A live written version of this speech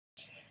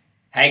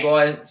Hey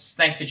guys,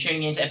 thanks for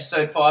tuning in to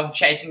episode 5 of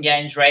Chasing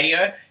Gains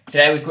Radio.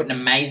 Today we've got an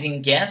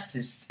amazing guest.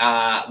 He's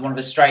one of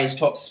Australia's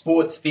top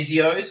sports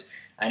physios,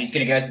 and he's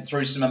going to go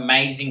through some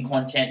amazing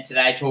content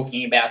today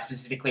talking about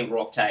specifically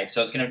Rocktape.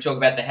 So it's going to talk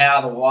about the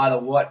how, the why, the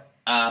what,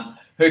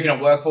 who can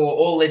it work for,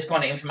 all this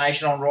kind of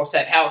information on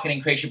Rocktape, how it can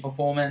increase your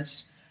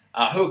performance,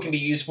 who it can be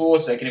used for,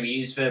 so it can be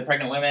used for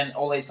pregnant women,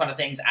 all these kind of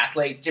things,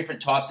 athletes,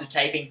 different types of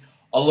taping.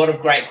 A lot of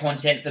great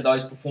content for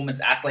those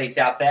performance athletes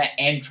out there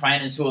and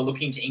trainers who are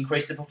looking to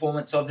increase the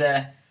performance of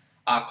their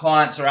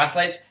clients or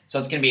athletes. So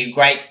it's going to be a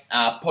great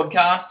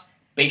podcast.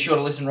 Be sure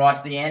to listen right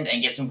to the end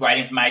and get some great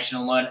information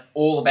and learn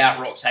all about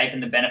Rocktape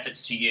and the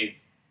benefits to you.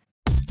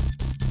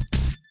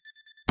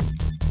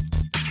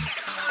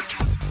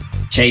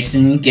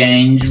 Chasing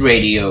Gains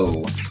Radio,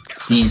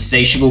 the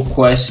insatiable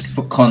quest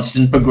for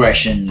constant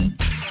progression.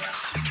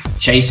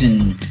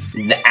 Chasing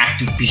is the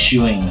act of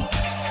pursuing.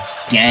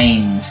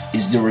 Gains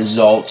is the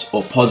result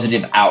or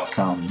positive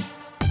outcome.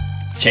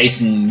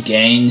 Chasing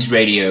Gains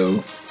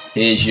Radio.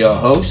 Here's your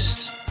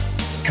host,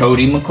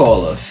 Cody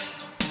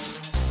McAuliffe.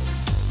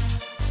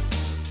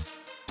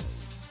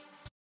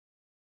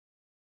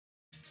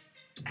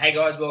 Hey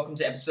guys, welcome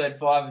to episode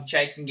 5 of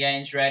Chasing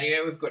Gains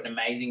Radio. We've got an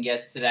amazing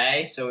guest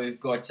today. So we've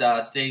got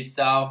Steve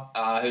Stahl,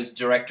 who's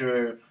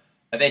Director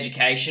of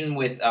Education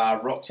with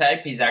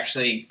Rocktape. He's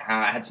actually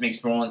had some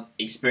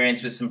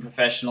experience with some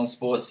professional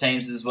sports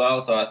teams as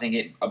well. So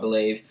I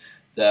believe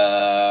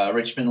the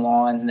Richmond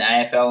Lions and the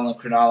AFL and the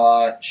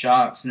Cronulla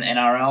Sharks and the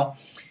NRL.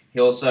 He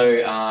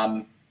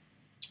also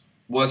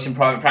works in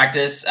private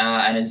practice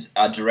and is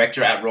a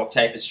director at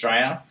Rocktape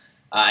Australia.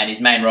 And his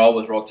main role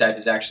with Rocktape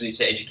is actually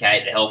to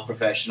educate the health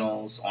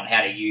professionals on how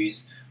to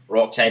use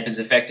Rocktape as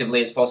effectively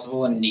as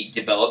possible. And he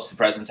develops the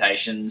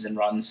presentations and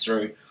runs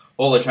through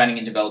all the training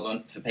and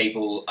development for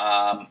people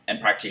and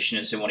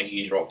practitioners who want to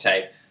use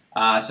Rocktape.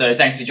 So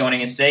thanks for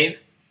joining us, Steve.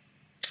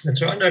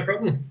 That's right, no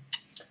problem.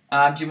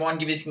 Do you mind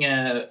giving us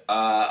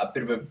a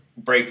bit of a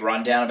brief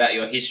rundown about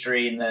your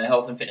history in the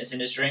health and fitness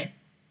industry?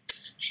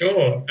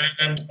 Sure.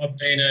 I've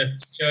been a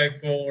physio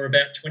for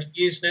about 20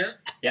 years now.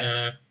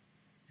 Yeah.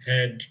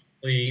 Had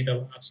the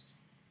last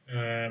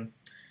 4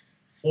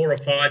 or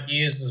 5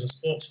 years as a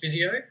sports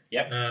physio.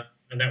 Yep.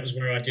 And that was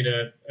where I did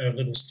a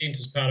little stint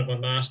as part of my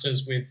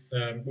masters with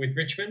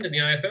Richmond in the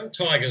AFL,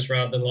 Tigers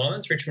rather than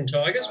Lions, Richmond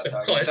Tigers, but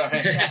Tigers,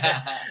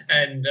 close,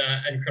 and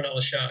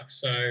Cronulla Sharks.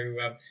 So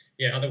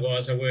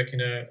otherwise I work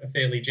in a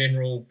fairly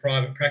general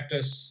private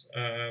practice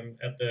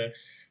at the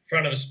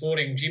front of a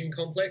sporting gym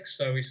complex.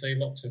 So we see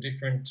lots of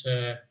different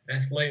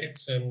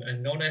athletes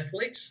and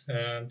non-athletes,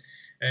 and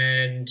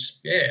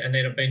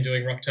then I've been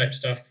doing Rocktape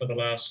stuff for the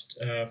last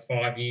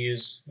 5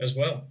 years as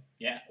well.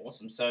 Yeah,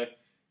 awesome. So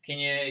can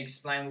you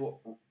explain what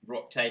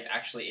Rocktape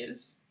actually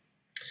is?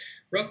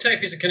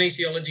 Rocktape is a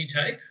kinesiology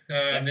tape.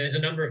 There's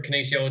a number of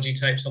kinesiology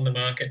tapes on the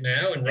market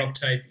now, and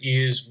Rocktape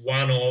is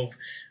one of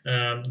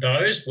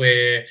those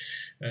where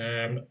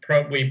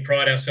we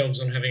pride ourselves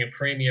on having a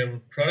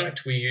premium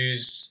product. We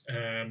use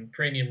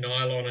premium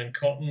nylon and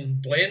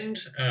cotton blend,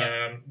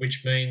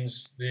 which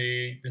means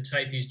the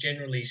tape is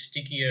generally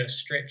stickier,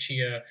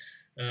 stretchier.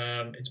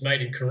 It's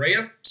made in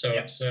Korea, so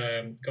it's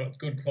got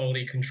good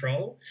quality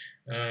control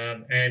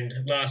and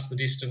lasts the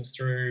distance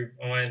through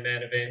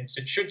Ironman events.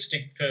 It should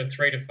stick for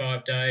 3 to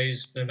 5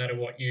 days, no matter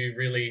what you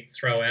really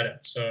throw at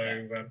it.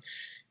 So,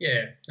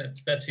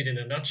 that's it in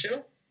a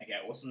nutshell. Okay,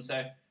 awesome.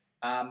 So,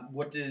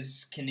 what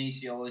does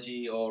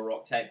kinesiology or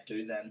Rocktape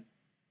do then?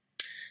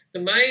 The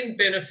main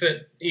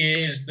benefit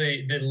is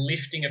the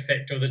lifting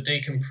effect or the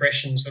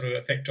decompression sort of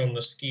effect on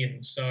the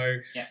skin. So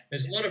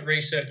there's a lot of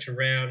research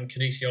around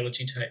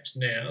kinesiology tapes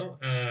now.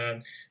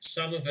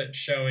 Some of it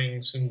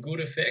showing some good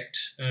effect.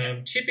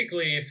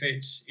 Typically, if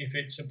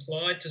it's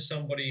applied to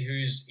somebody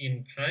who's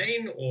in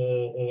pain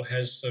or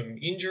has some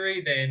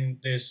injury, then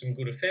there's some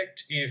good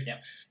effect.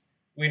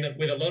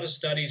 With a lot of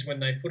studies, when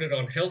they put it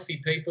on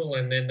healthy people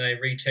and then they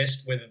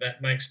retest whether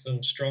that makes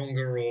them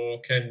stronger or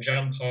can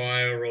jump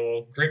higher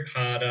or grip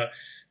harder,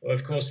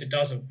 of course it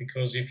doesn't,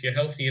 because if you're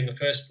healthy in the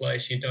first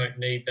place, you don't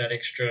need that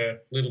extra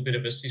little bit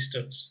of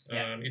assistance.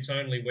 It's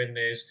only when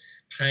there's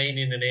pain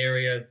in an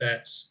area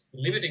that's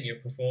limiting your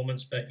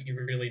performance that you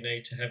really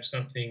need to have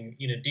something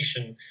in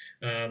addition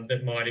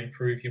that might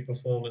improve your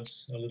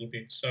performance a little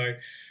bit. So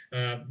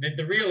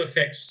the real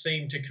effects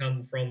seem to come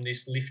from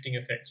this lifting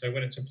effect. So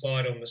when it's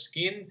applied on the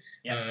skin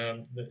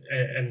and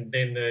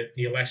then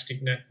the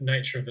elastic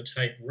nature of the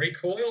tape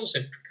recoils,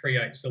 it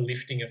creates the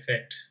lifting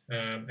effect,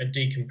 a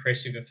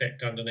decompressive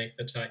effect underneath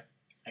the tape.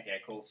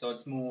 Okay, cool. So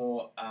it's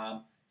more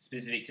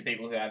specific to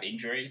people who have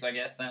injuries, I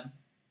guess, then?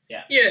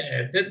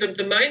 Yeah,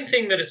 the main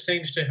thing that it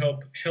seems to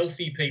help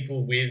healthy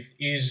people with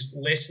is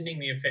lessening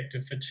the effect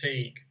of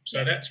fatigue.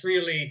 So that's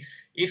really,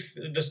 if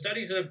the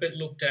studies that have been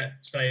looked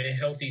at, say,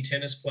 healthy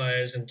tennis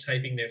players and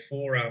taping their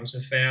forearms,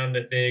 have found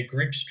that their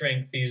grip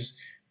strength is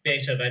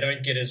better. They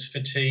don't get as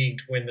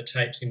fatigued when the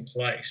tape's in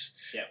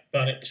place.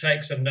 but it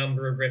takes a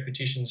number of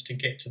repetitions to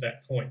get to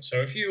that point. So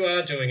if you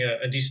are doing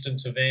a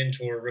distance event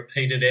or a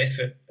repeated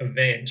effort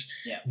event,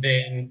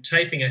 then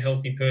taping a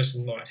healthy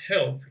person might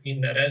help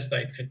in that as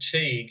they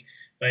fatigue,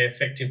 they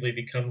effectively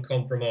become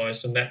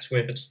compromised, and that's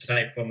where the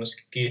tape on the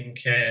skin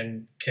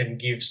can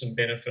give some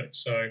benefit.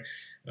 So,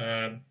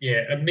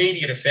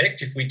 immediate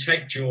effect. If we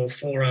taped your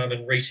forearm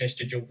and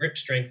retested your grip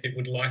strength, it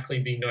would likely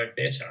be no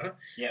better.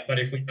 But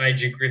if we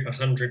made your grip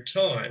 100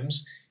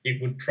 times, it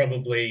would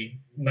probably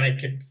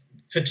make it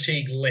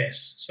fatigue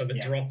less. So the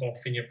drop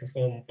off in your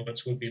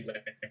performance would be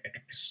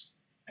less.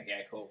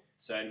 Okay, cool.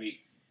 So it'd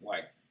be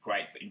like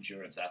great for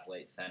endurance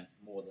athletes then,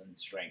 more than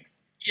strength.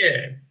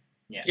 Yeah,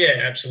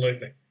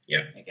 absolutely.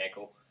 Yeah. Okay,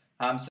 cool.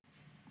 All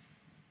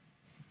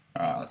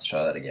right, let's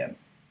try that again.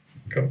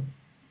 Cool.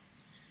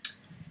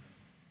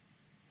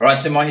 All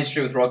right, so my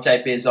history with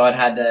Rocktape is I'd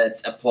had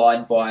it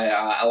applied by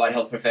allied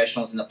health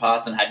professionals in the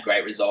past and had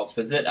great results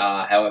with it.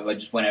 However,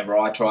 just whenever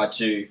I tried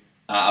to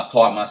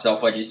apply it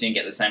myself, I just didn't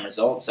get the same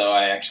results. So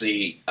I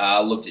actually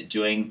looked at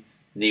doing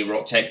the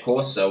Rocktape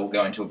course. So we'll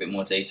go into a bit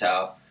more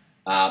detail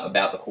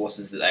about the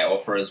courses that they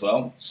offer as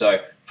well.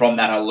 So from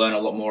that, I learned a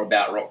lot more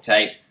about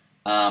Rocktape.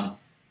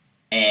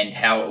 And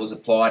how it was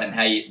applied and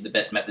how the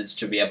best methods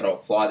to be able to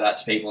apply that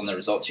to people and the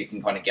results you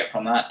can kind of get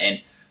from that.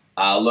 And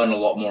learn a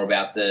lot more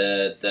about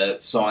the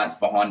science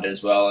behind it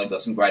as well, and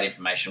got some great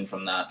information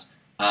from that.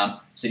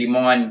 So do you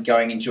mind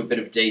going into a bit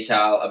of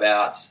detail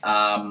about,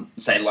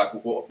 say, like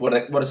what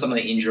are some of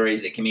the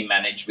injuries that can be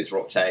managed with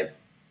Rocktape?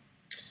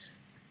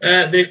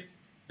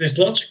 There's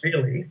lots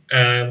really.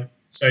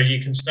 So you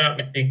can start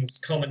with things,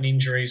 common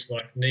injuries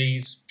like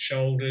knees,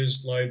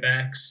 shoulders, low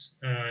backs,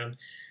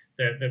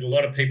 that a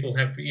lot of people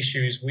have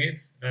issues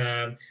with.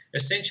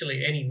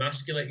 Essentially any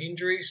muscular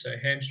injuries, so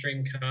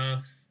hamstring,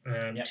 calf,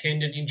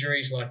 tendon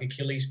injuries like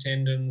Achilles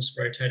tendons,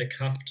 rotator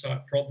cuff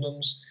type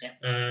problems.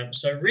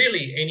 So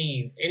really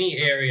any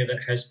area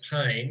that has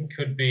pain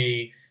could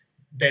be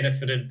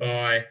benefited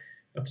by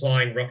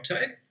applying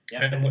Rocktape.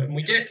 And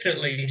we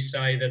definitely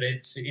say that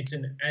it's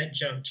an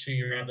adjunct to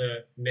your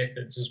other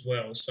methods as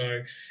well.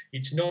 So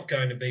it's not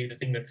going to be the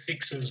thing that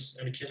fixes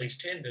an Achilles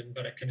tendon,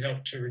 but it can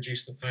help to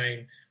reduce the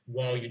pain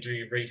while you do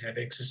your rehab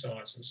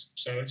exercises.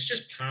 So it's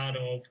just part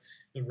of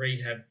the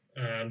rehab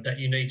that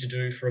you need to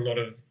do for a lot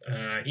of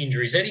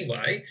injuries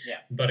anyway,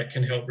 but it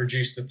can help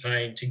reduce the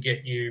pain to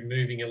get you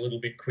moving a little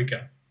bit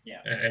quicker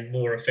and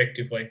more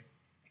effectively.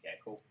 Okay,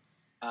 cool.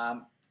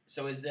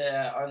 So is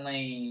there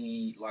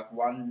only like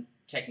one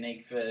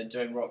technique for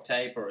doing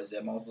Rocktape, or is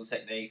there multiple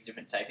techniques,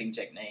 different taping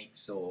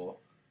techniques, or?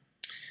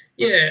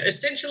 Yeah,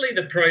 essentially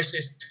the process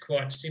is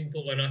quite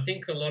simple, and I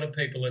think a lot of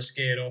people are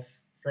scared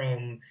off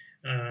from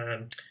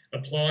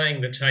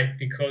applying the tape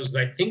because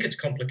they think it's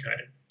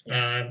complicated.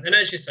 And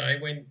as you say,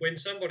 when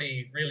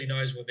somebody really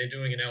knows what they're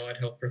doing, an allied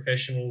health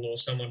professional or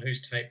someone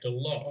who's taped a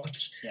lot,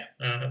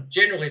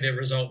 generally their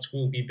results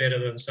will be better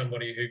than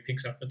somebody who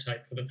picks up the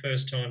tape for the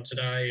first time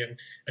today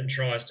and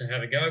tries to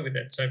have a go with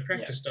it. So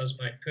practice does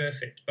make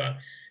perfect, but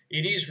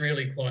it is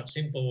really quite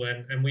simple,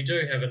 and we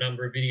do have a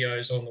number of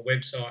videos on the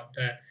website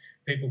that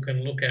people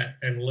can look at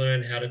and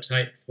learn how to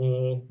tape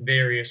for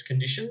various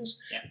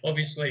conditions.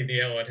 Obviously, the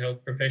allied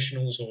health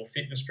professionals or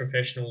fitness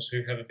professionals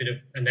who have a bit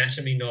of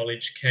anatomy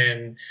knowledge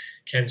can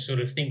sort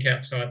of think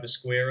outside the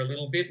square a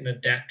little bit and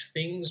adapt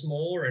things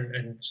more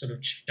and sort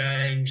of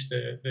change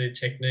the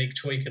technique,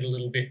 tweak it a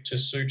little bit to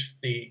suit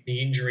the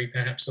injury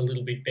perhaps a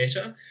little bit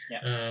better.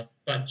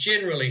 But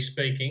generally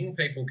speaking,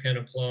 people can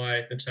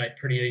apply the tape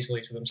pretty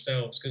easily to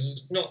themselves because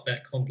it's not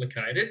that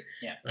complicated.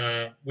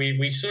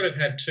 We sort of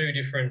have two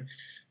different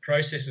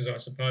processes, I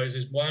suppose.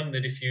 Is one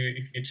that if you're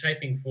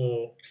taping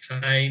for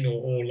pain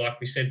or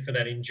like we said for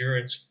that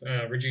endurance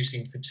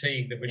reducing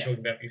fatigue that we were talking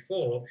about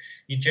before,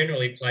 you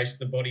generally place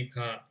the body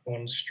part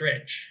on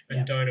stretch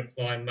and don't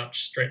apply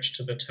much stretch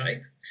to the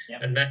tape.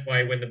 And that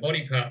way when the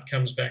body part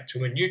comes back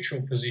to a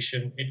neutral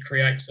position, it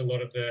creates a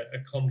lot of the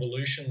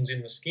convolutions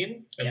in the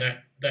skin, and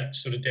that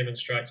sort of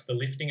demonstrates the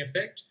lifting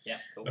effect.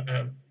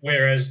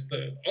 Whereas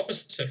the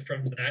opposite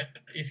from that,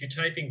 if you're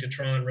taping to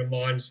try and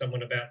remind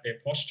someone about their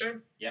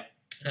posture,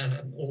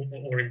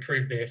 or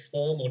improve their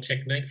form or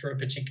technique for a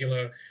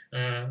particular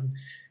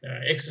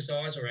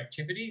exercise or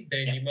activity,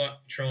 then you might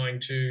be trying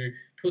to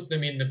put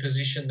them in the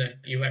position that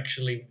you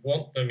actually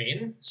want them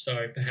in.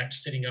 So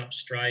perhaps sitting up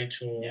straight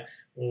or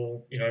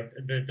you know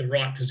the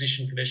right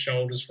position for their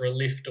shoulders for a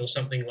lift or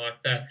something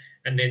like that,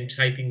 and then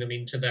taping them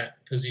into that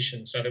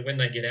position so that when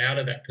they get out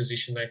of that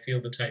position, they feel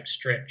the tape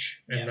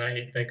stretch and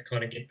they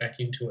kind of get back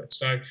into it.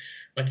 So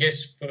I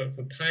guess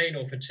for pain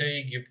or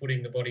fatigue, you're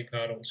putting the body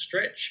part on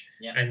stretch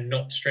and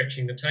not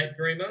stretching the tape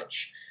very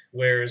much.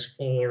 Whereas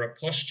for a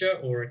posture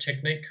or a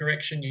technique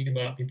correction, you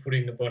might be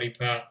putting the body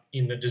part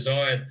in the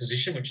desired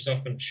position, which is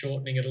often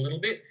shortening it a little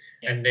bit,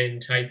 and then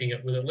taping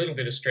it with a little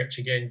bit of stretch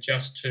again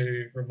just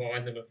to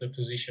remind them of the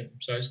position.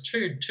 So it's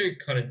two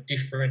kind of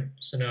different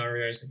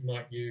scenarios that you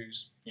might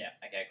use.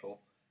 Okay, cool.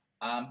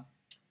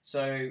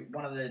 So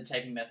one of the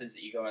taping methods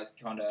that you guys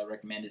kind of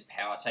recommend is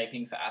power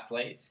taping for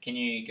athletes. Can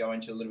you go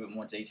into a little bit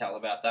more detail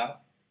about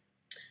that?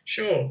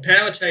 Sure.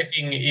 Power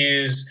taping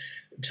is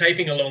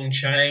taping along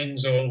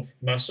chains of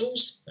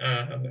muscles.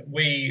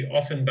 We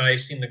often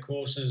base in the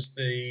courses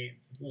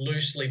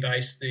loosely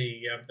base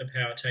the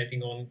power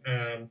taping on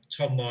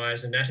Tom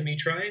Myers anatomy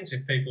trains,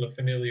 if people are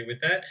familiar with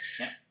that.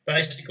 Yeah.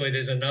 Basically,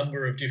 there's a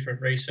number of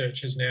different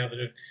researchers now that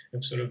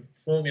have sort of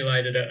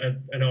formulated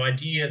an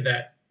idea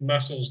that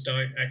muscles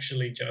don't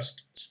actually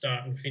just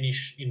start and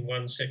finish in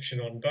one section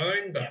on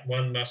bone, but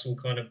one muscle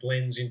kind of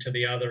blends into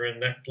the other,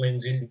 and that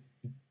blends in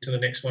to the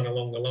next one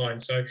along the line.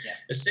 So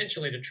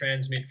essentially to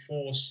transmit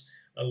force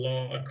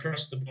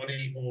across the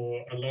body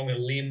or along a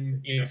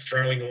limb in a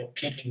throwing or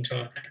kicking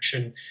type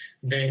action,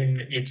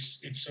 then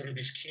it's sort of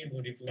this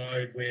cumulative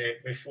load where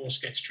force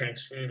gets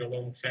transferred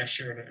along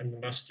fascia and the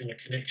muscular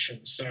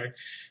connections. So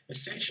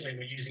essentially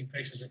we're using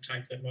pieces of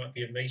tape that might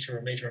be a metre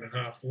and a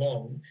half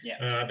long,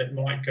 that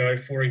might go,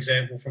 for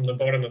example, from the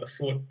bottom of the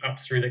foot up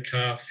through the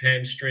calf,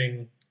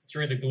 hamstring,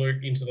 through the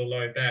glute into the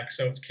low back.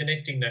 So it's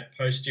connecting that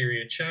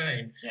posterior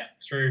chain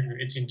through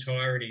its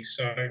entirety.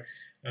 So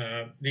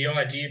the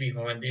idea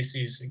behind this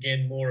is,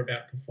 again, more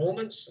about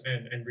performance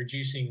and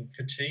reducing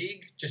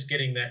fatigue, just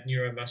getting that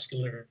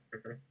neuromuscular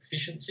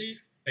efficiency,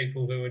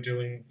 people who are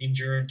doing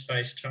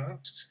endurance-based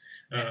tasks,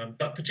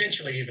 but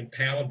potentially even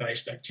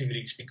power-based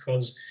activities,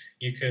 because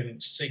you can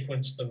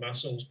sequence the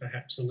muscles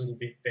perhaps a little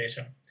bit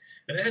better.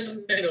 And there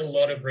hasn't been a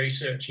lot of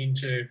research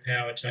into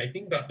power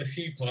taping, but the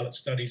few pilot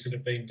studies that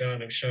have been done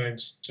have shown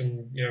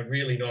some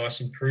really nice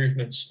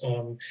improvements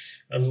on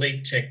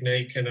elite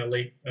technique and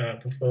elite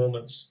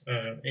performance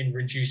in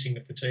reducing the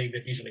fatigue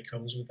that usually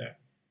comes with that.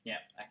 Yeah,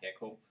 okay,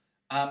 cool.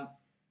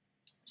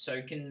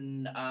 So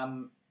can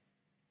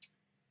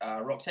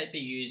Rocktape be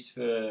used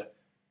for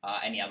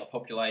any other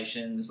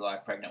populations,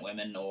 like pregnant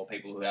women or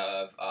people who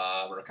have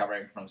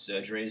recovering from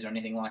surgeries or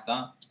anything like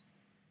that?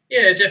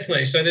 Yeah,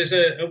 definitely. So there's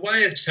a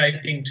way of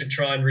taping to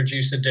try and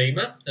reduce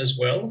edema as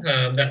well.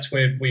 That's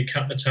where we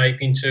cut the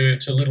tape into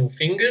little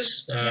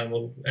fingers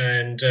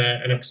and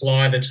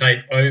apply the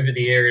tape over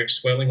the area of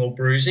swelling or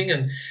bruising,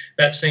 and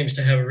that seems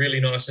to have a really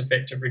nice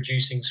effect of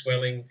reducing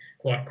swelling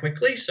quite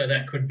quickly. So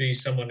that could be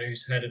someone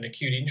who's had an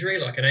acute injury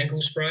like an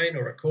ankle sprain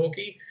or a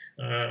corky,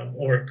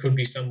 or it could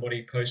be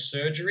somebody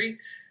post-surgery.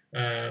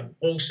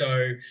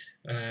 Also,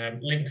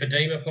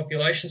 lymphedema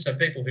population, so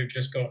people who've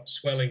just got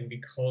swelling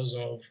because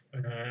of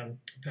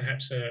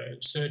perhaps a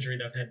surgery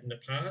they've had in the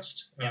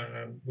past,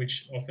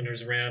 which often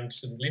is around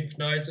some lymph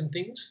nodes and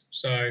things.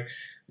 So,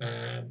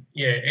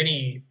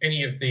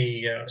 any of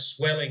the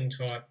swelling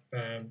type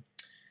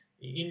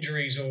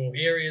injuries or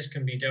areas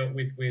can be dealt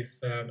with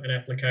an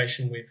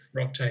application with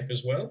Rocktape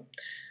as well.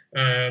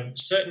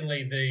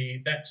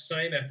 Certainly that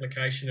same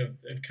application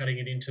of cutting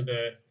it into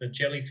the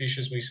jellyfish,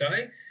 as we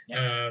say,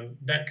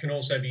 that can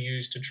also be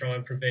used to try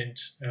and prevent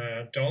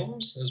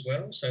DOMS as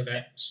well. So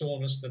that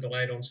soreness, the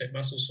delayed onset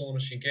muscle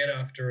soreness you get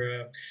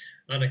after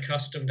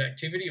unaccustomed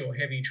activity or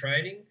heavy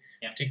training,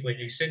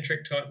 particularly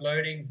eccentric type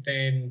loading,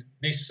 then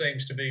this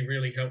seems to be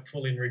really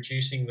helpful in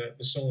reducing the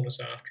soreness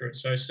after it.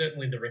 So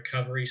certainly the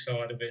recovery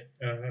side of it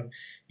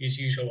is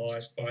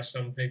utilised by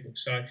some people.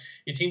 So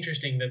it's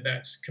interesting that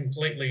that's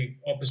completely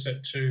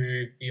opposite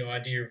to the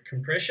idea of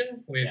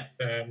compression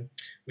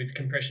with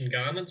compression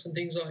garments and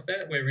things like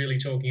that. We're really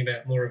talking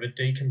about more of a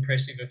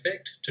decompressive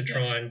effect to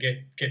try and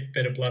get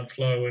better blood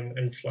flow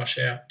and flush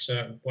out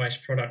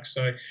waste products.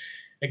 So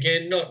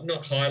again,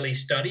 not highly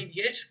studied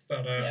yet,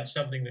 but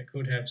something that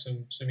could have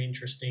some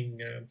interesting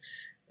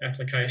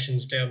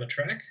applications down the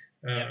track.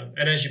 And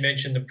as you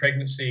mentioned, the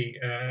pregnancy,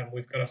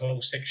 we've got a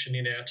whole section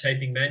in our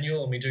taping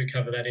manual, and we do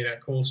cover that in our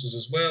courses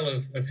as well,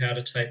 of how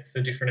to tape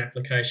for different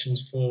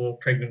applications for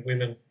pregnant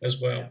women as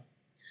well.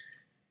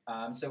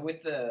 So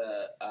with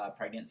the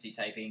pregnancy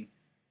taping,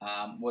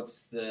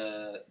 what's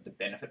the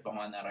benefit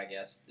behind that, I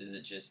guess? Is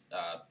it just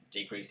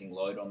decreasing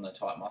load on the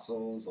tight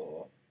muscles,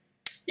 or...?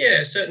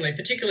 Yeah, certainly,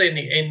 particularly in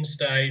the end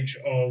stage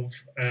of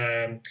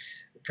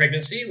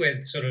pregnancy,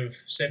 with sort of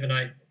 7,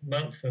 8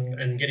 month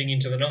and getting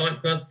into the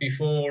 9th month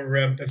before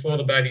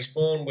the baby's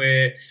born,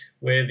 where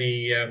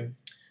the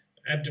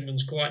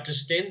abdomen's quite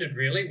distended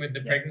really with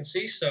the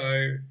pregnancy.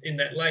 So in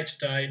that late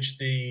stage,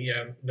 the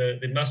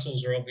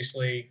muscles are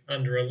obviously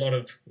under a lot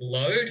of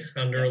load,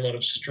 under a lot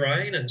of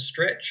strain and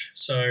stretch.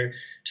 So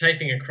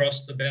taping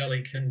across the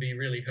belly can be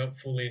really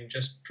helpful in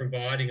just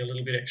providing a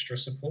little bit extra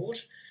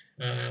support.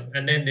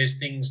 And then there's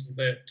things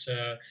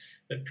that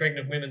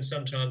pregnant women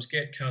sometimes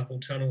get, carpal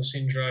tunnel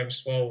syndrome,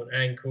 swollen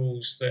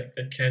ankles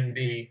that can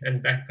be,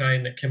 and back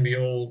pain that can be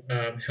all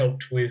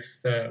helped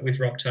with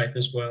Rocktape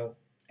as well.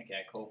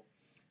 Okay, cool.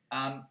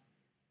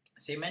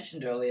 So you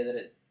mentioned earlier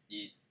that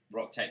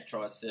Rocktape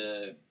tries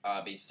to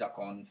be stuck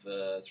on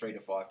for 3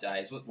 to 5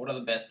 days. What are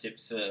the best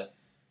tips for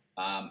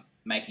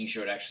making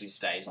sure it actually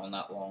stays on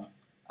that long?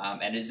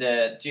 And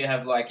do you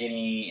have like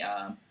any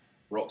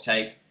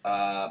Rocktape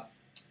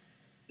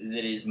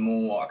that is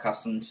more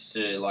accustomed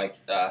to like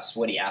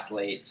sweaty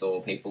athletes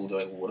or people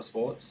doing water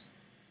sports?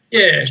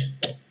 Yeah.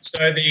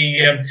 So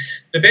the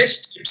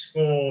best tips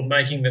for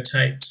making the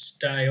tape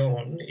stay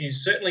on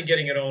is certainly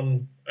getting it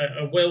on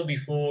well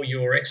before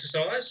your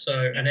exercise,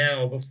 so an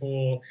hour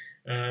before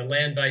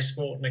land-based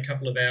sport and a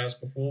couple of hours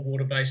before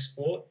water-based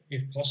sport,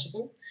 if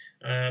possible,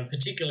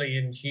 particularly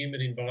in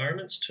humid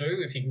environments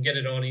too. If you can get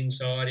it on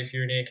inside, if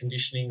you're in air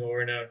conditioning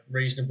or in a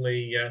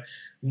reasonably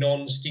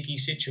non-sticky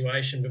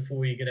situation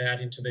before you get out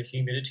into the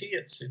humidity,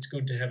 it's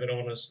good to have it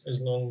on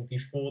as long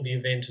before the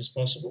event as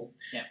possible.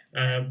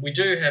 We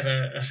do have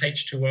a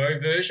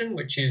H2O version,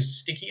 which is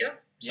stickier,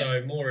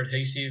 so more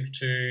adhesive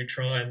to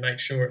try and make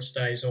sure it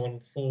stays on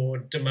for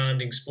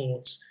demanding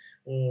sports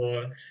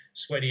or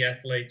sweaty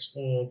athletes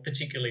or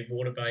particularly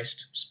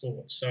water-based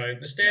sports. So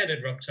the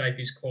standard Rocktape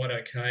is quite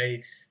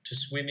okay to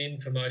swim in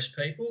for most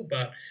people,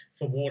 but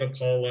for water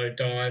polo,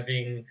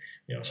 diving,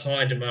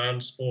 high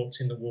demand sports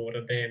in the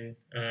water, then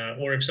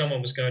or if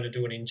someone was going to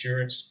do an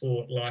endurance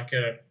sport like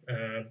a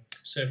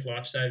surf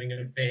life-saving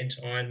event,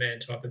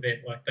 Ironman type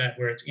event like that,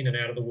 where it's in and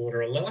out of the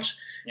water a lot,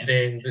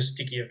 then the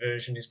stickier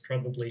version is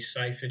probably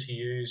safer to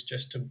use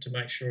just to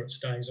make sure it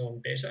stays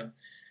on better.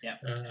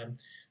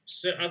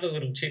 So other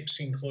little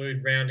tips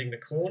include rounding the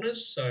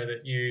corners so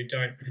that you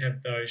don't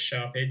have those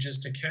sharp edges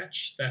to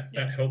catch. That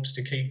helps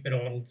to keep it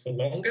on for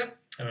longer.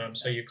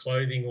 So your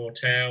clothing or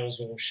towels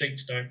or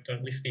sheets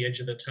don't lift the edge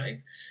of the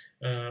tape.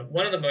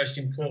 One of the most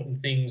important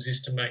things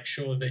is to make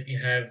sure that you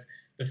have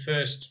the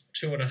first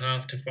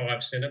 2.5 to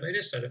 5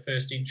 centimetres, so the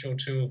first inch or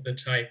two of the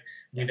tape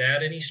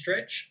without any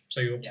stretch. So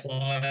you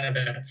apply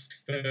that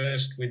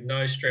first with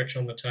no stretch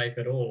on the tape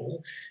at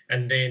all,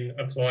 and then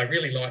apply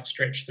really light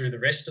stretch through the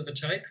rest of the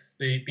tape.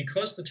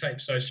 Because the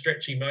tape's so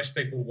stretchy, most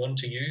people want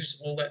to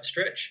use all that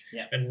stretch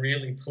and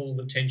really pull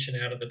the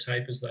tension out of the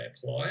tape as they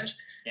apply it.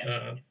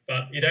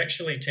 But it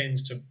actually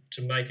tends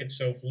to make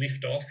itself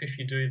lift off if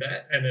you do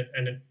that, and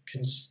it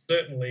can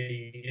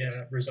certainly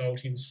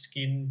result in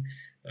skin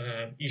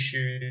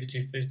issues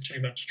if there's too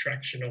much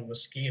traction on the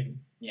skin.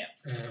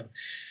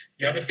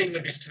 The other thing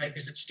with this tape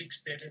is it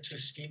sticks better to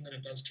skin than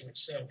it does to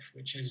itself,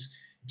 which is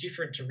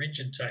different to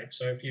rigid tape.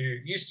 So if you're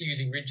used to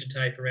using rigid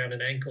tape around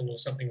an ankle or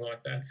something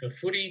like that for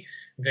footy,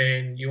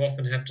 then you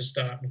often have to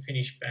start and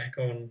finish back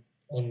on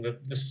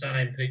the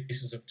same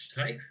pieces of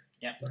tape,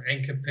 like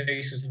anchor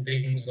pieces and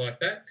things like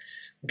that.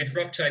 With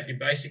Rocktape, you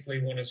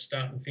basically want to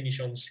start and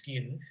finish on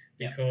skin,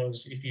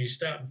 because if you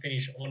start and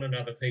finish on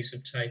another piece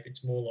of tape,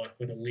 it's more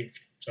likely to lift.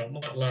 So it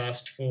might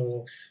last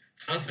for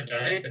half a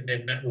day, but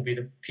then that will be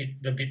the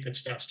bit that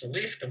starts to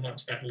lift, and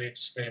once that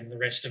lifts, then the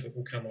rest of it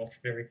will come off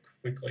very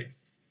quickly.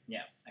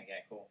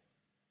 Okay, cool.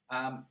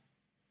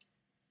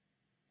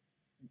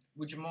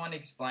 Would you mind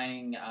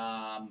explaining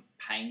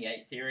pain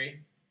gate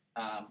theory?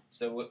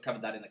 So we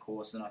covered that in the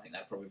course, and I think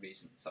that'd probably be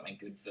something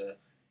good for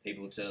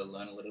people to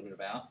learn a little bit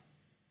about.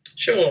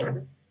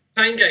 Sure.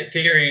 Pain gate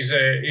theory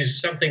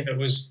is something that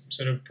was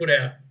sort of put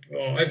out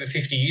over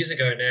 50 years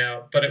ago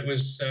now, but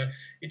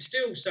it's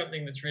still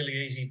something that's really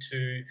easy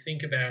to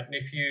think about. And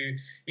if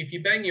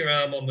you bang your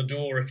arm on the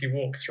door, if you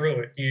walk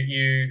through it,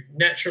 you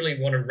naturally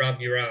want to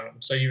rub your arm.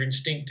 So your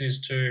instinct is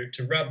to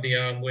rub the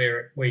arm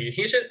where you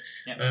hit it.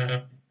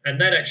 And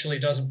that actually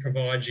doesn't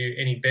provide you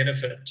any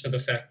benefit to the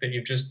fact that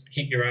you've just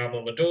hit your arm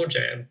on the door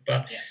jamb,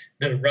 but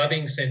the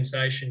rubbing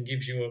sensation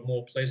gives you a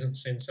more pleasant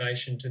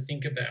sensation to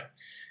think about.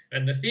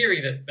 And the theory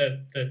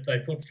that they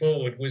put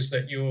forward was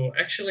that you're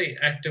actually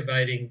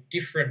activating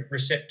different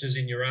receptors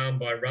in your arm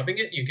by rubbing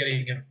it. You're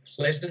getting a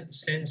pleasant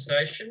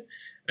sensation,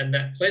 and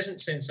that pleasant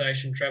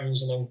sensation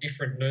travels along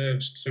different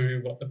nerves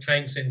to what the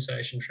pain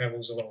sensation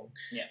travels along.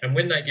 And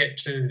when they get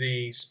to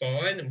the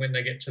spine and when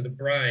they get to the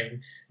brain,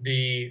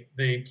 the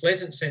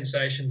pleasant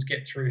sensations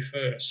get through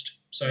first.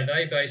 So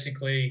they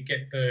basically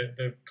get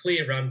the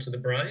clear run to the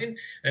brain,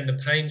 and the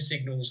pain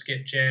signals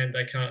get jammed,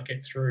 they can't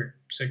get through.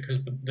 So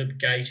because the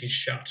gate is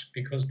shut,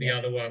 because the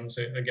other ones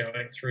are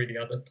going through the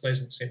other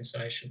pleasant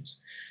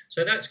sensations.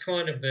 So that's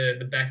kind of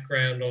the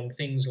background on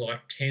things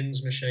like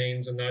TENS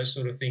machines and those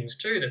sort of things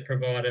too, that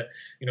provide an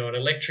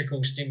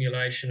electrical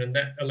stimulation, and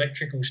that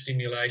electrical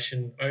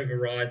stimulation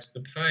overrides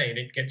the pain.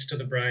 It gets to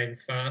the brain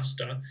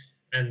faster,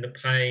 and the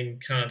pain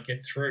can't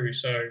get through.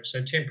 So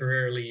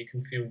temporarily you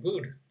can feel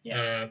good.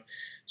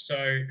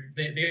 So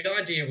the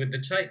idea with the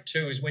tape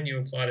too is when you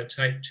apply the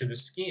tape to the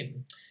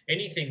skin,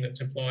 anything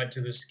that's applied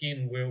to the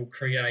skin will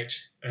create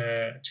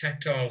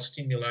tactile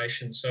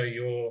stimulation. So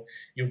your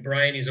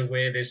brain is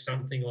aware there's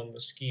something on the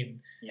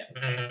skin.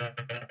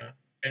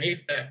 And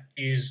if that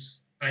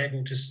is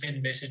able to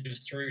send messages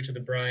through to the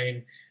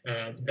brain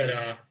that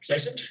are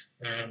pleasant,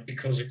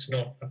 because it's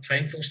not a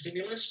painful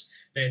stimulus,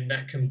 then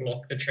that can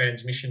block the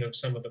transmission of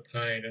some of the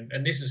pain.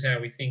 And this is how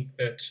we think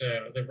that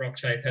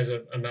Rocktape has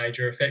a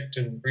major effect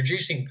in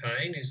reducing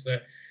pain, is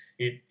that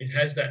it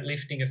has that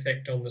lifting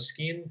effect on the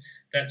skin,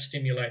 that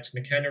stimulates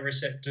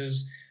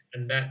mechanoreceptors,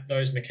 and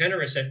those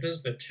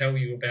mechanoreceptors that tell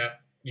you about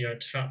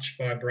touch,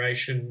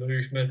 vibration,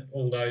 movement,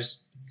 all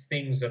those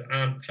things that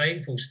aren't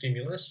painful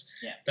stimulus,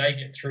 they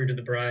get through to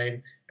the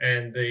brain,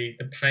 and the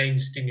pain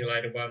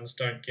stimulated ones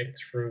don't get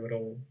through at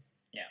all.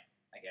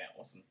 Okay,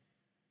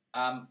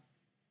 awesome.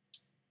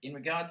 In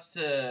regards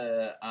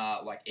to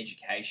like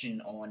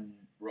education on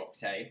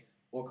Rocktape,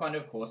 what kind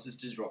of courses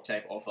does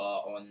Rocktape offer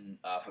on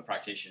for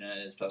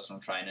practitioners, personal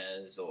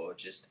trainers, or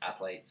just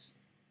athletes?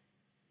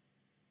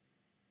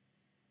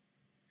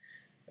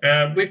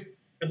 We've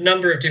a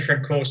number of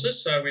different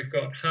courses. So we've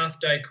got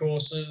half-day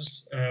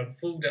courses,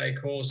 full-day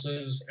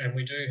courses, and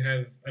we do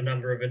have a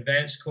number of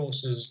advanced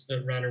courses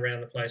that run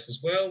around the place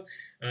as well.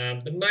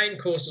 The main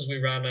courses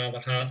we run are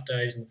the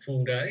half-days and the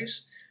full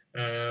days.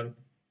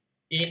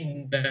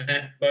 In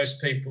that,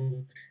 most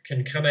people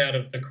can come out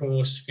of the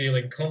course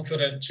feeling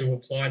confident to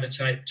apply the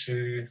tape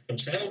to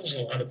themselves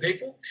or other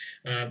people.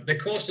 The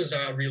courses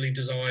are really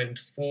designed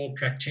for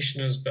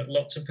practitioners, but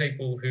lots of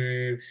people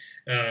who,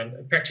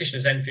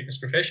 practitioners and fitness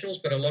professionals,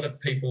 but a lot of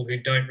people who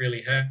don't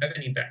really have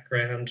any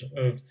background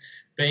of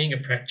being a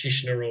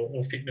practitioner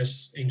or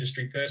fitness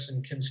industry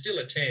person can still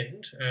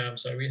attend.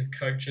 So we have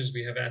coaches,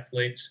 we have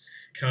athletes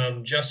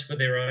come just for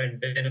their own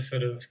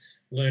benefit of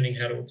learning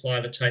how to apply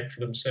the tape for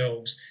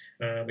themselves.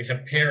 We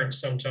have parents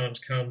sometimes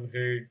come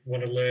who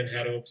want to learn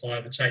how to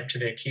apply the tape to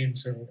their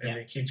kids and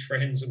their kids'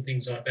 friends and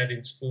things like that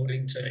in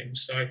sporting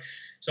teams.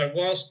 So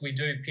whilst we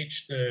do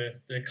pitch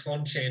the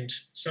content,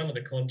 some of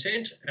the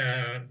content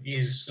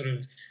is sort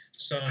of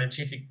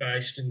scientific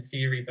based and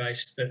theory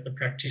based that the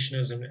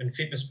practitioners and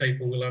fitness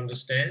people will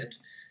understand.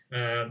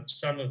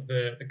 Some of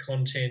the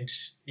content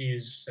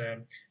is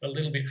a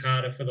little bit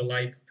harder for the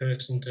lay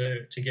person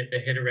to get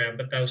their head around,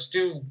 but they'll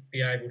still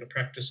be able to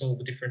practice all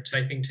the different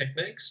taping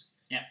techniques.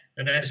 Yeah.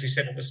 And as we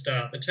said at the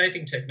start, the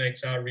taping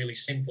techniques are really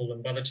simple,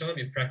 and by the time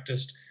you've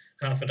practiced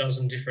half a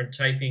dozen different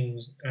taping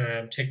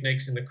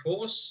techniques in the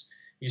course,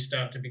 you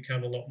start to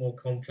become a lot more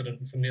confident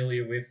and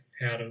familiar with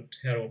how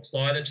to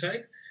apply the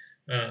tape.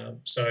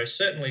 So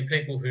certainly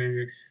people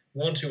who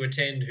want to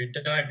attend who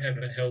don't have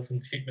a health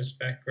and fitness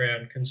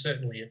background can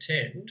certainly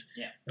attend.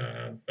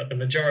 Yeah. But the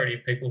majority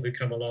of people who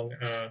come along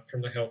are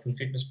from the health and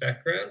fitness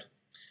background.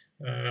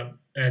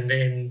 And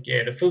then,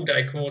 the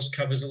full-day course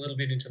covers a little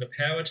bit into the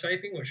power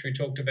taping, which we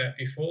talked about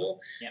before.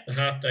 Yep. The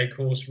half-day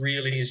course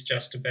really is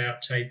just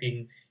about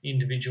taping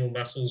individual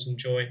muscles and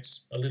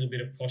joints, a little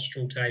bit of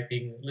postural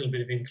taping, a little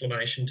bit of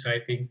inflammation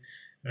taping.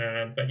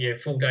 But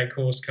full-day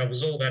course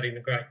covers all that in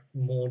a great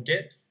more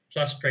depth,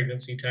 plus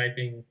pregnancy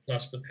taping,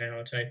 plus the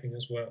power taping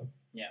as well.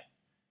 Yeah.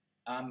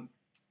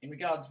 In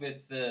regards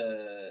with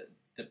the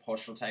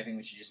postural taping,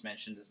 which you just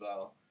mentioned as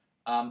well,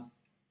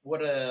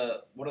 what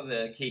are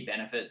the key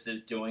benefits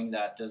of doing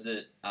that? Does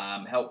it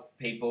help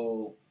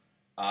people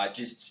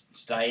just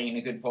stay in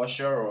a good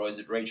posture, or is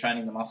it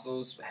retraining the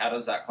muscles? How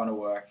does that kind of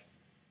work?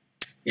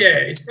 Yeah,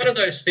 it's one of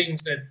those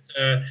things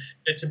that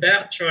it's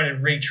about trying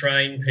to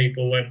retrain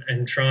people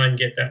and try and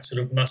get that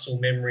sort of muscle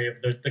memory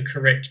of the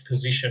correct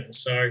position.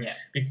 So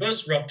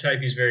because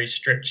Rocktape is very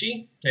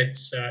stretchy,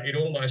 it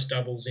almost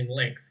doubles in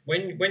length.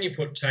 When you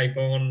put tape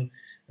on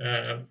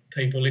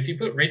people, if you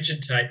put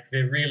rigid tape,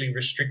 they're really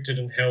restricted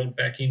and held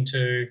back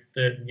into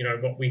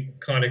what we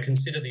kind of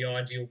consider the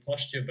ideal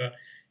posture, but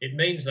it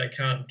means they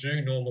can't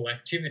do normal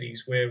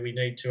activities where we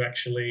need to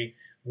actually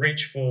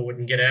reach forward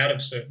and get out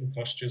of certain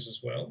postures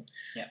as well.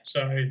 Yeah.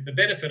 So the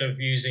benefit of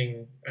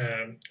using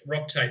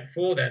Rocktape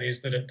for that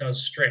is that it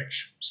does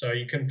stretch. So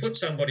you can put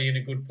somebody in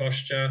a good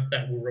posture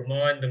that will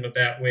remind them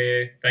about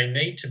where they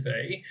need to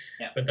be,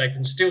 but they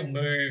can still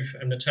move,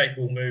 and the tape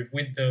will move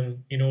with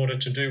them in order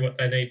to do what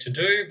they need to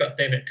do, but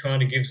then it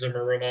kind of gives them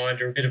a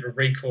reminder, a bit of a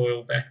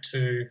recoil back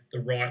to the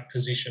right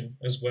position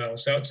as well.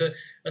 So it's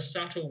a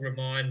subtle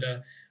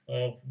reminder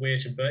of where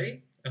to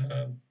be.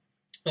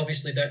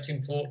 Obviously, that's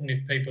important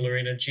if people are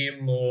in a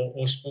gym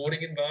or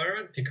sporting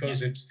environment,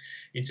 because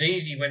it's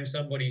easy when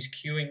somebody's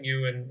cueing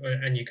you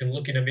and you can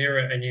look in a mirror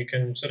and you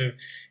can sort of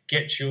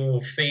get your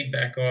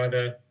feedback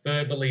either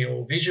verbally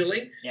or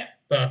visually. Yeah.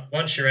 But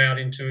once you're out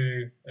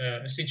into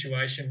a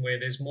situation where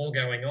there's more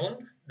going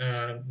on,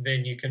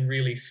 then you can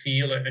really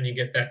feel it and you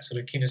get that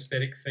sort of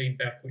kinesthetic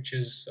feedback, which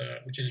is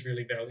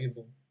really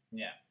valuable.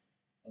 Yeah,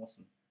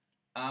 awesome.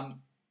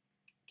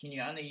 Can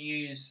you only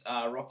use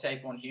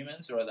Rocktape on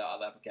humans, or are there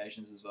other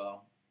applications as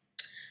well?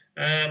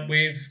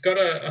 We've got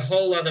a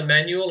whole other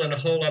manual and a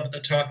whole other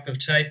type of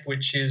tape,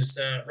 which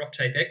is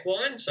Rocktape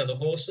equine, so the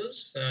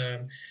horses,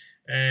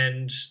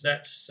 and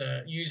that's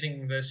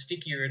using the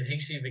stickier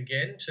adhesive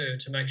again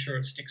to make sure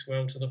it sticks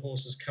well to the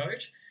horse's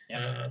coat.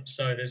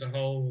 So there's a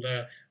whole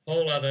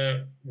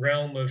other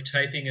realm of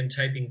taping and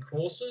taping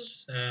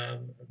courses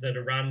that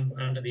are run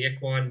under the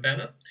equine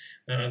banner.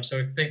 So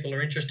if people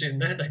are interested in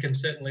that, they can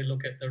certainly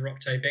look at the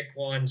Rocktape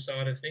equine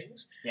side of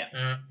things.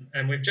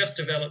 And we've just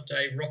developed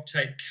a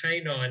Rocktape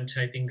canine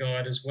taping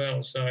guide as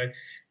well. So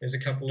there's a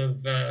couple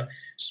of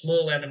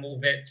small animal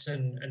vets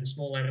and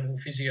small animal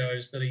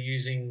physios that are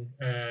using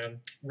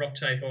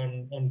Rocktape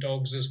on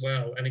dogs as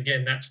well. And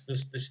again, that's the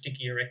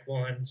stickier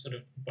equine sort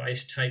of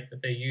base tape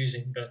that they're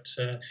using. But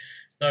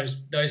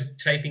those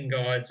taping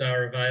guides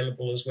are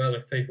available as well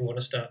if people want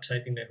to start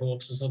taping their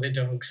horses or their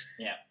dogs.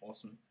 Yeah,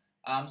 awesome.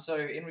 So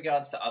in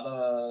regards to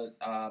other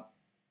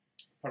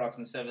products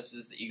and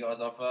services that you guys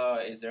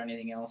offer, is there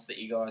anything else that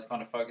you guys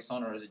kind of focus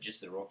on, or is it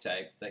just the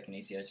Rocktape, the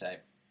Kinesio tape?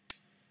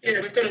 Yeah,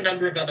 we've got a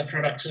number of other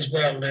products as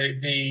well.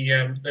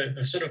 The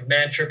sort of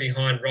mantra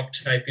behind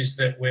Rocktape is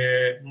that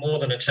we're more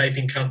than a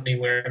taping company,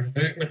 we're a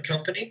movement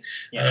company.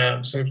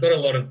 Yeah. So we've got a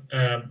lot of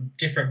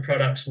different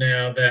products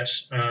now that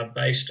are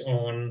based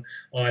on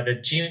either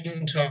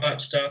gym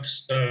type stuff.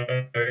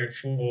 So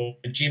for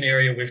the gym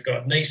area, we've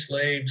got knee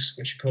sleeves,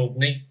 which are called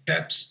knee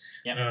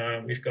caps.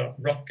 Yeah. We've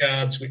got rock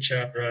guards, which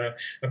are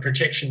a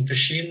protection for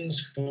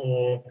shins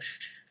for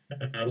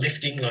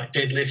lifting like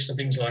deadlifts and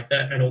things like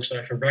that, and also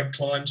for rope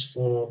climbs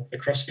for the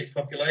CrossFit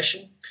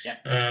population.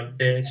 Yeah.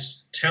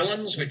 There's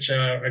talons, which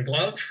are a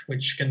glove,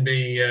 which can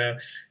be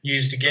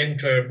used again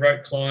for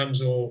rope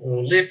climbs or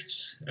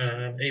lifts.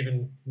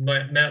 Even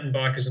mountain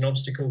bikers and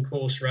obstacle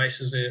course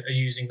racers are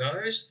using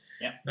those.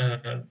 Yeah.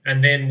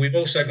 And then we've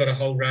also got a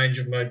whole range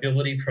of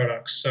mobility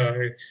products.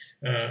 So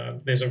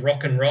there's a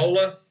rock and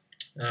roller,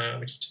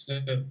 which is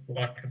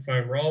like a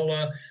foam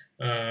roller,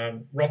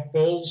 rock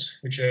balls,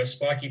 which are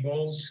spiky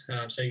balls.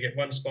 So you get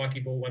one spiky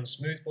ball, one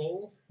smooth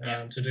ball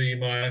to do your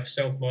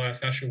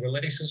myofascial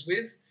releases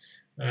with.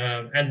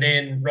 And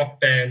then rock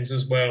bands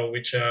as well,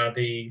 which are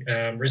the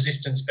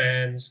resistance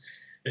bands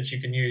that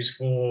you can use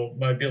for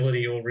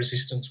mobility or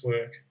resistance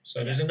work.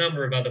 So there's a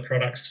number of other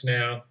products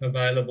now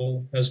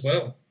available as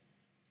well.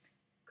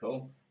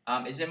 Cool.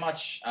 Is there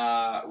much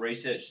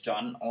research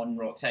done on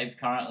Rocktape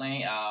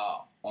currently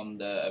on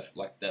the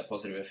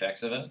positive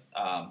effects of it?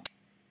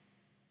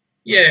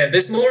 Yeah,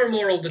 there's more and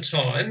more all the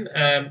time.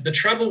 The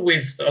trouble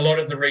with a lot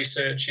of the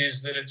research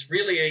is that it's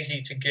really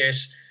easy to get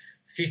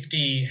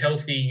 50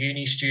 healthy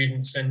uni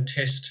students and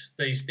test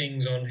these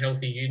things on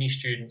healthy uni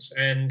students.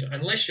 And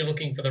unless you're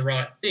looking for the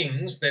right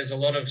things, there's a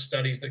lot of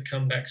studies that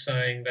come back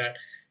saying that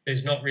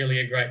there's not really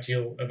a great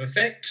deal of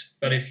effect.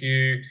 But if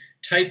you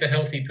tape a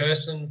healthy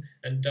person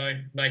and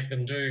don't make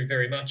them do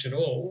very much at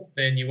all,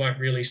 then you won't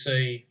really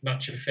see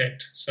much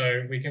effect.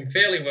 So we can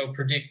fairly well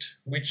predict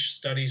which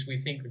studies we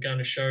think are going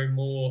to show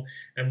more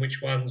and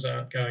which ones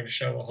aren't going to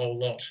show a whole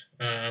lot.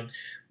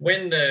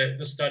 When the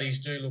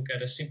studies do look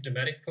at a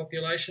symptomatic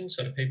population,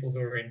 so the people who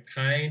are in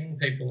pain,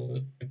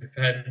 people who've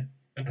had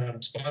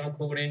spinal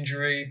cord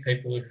injury,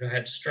 people who've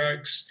had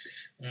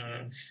strokes,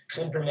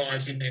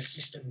 compromise in their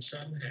system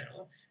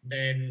somehow,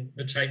 then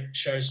the tape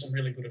shows some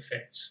really good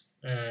effects.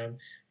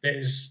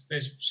 There's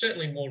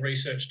certainly more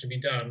research to be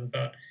done,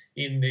 but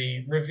in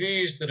the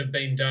reviews that have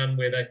been done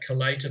where they've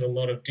collated a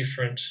lot of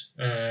different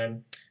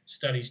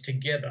studies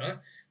together,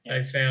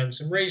 they've found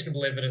some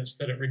reasonable evidence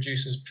that it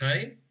reduces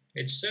pain.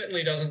 It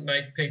certainly doesn't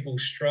make people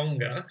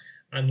stronger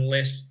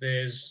unless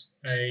there's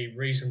a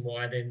reason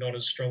why they're not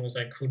as strong as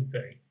they could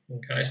be.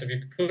 Okay, so if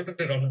you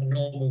put it on a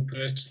normal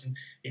person,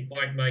 it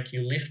won't make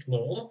you lift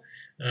more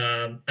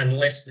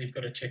unless they've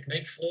got a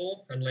technique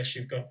flaw, unless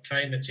you've got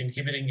pain that's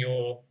inhibiting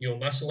your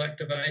muscle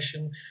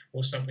activation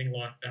or something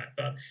like that.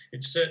 But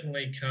it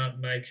certainly can't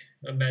make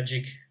a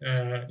magic,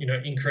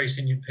 increase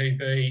in your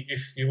PB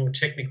if you're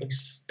technically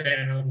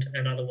sound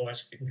and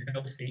otherwise fit and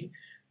healthy.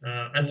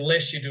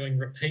 Unless you're doing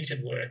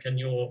repeated work and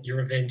your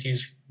event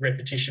is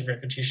repetition,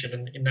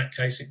 and in that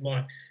case it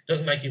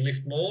doesn't make you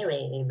lift more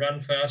or run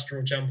faster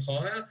or jump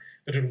higher,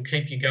 but it'll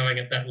keep you going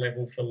at that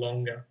level for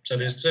longer. So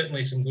there's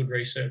certainly some good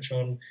research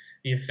on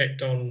the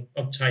effect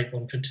of tape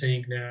on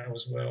fatigue now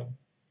as well.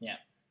 Yeah.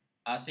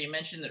 So you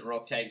mentioned that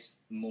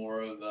Rocktape's more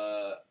of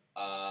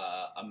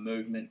a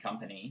movement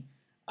company.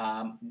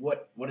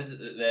 What is it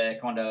that they're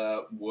kind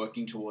of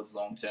working towards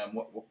long term?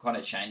 What kind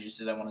of changes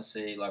do they want to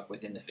see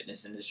within the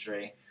fitness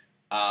industry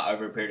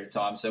over a period of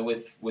time? So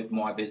with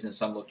my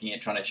business, I'm looking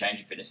at trying to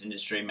change the fitness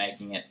industry,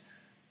 making it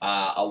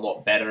a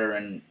lot better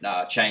and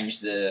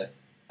change the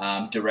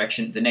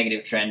direction, the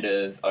negative trend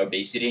of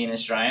obesity in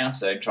Australia.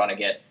 So trying to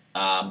get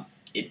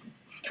it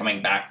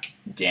coming back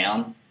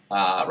down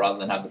rather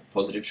than have the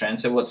positive trend.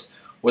 So what's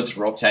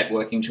Rocktape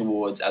working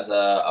towards as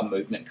a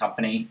movement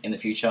company in the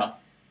future?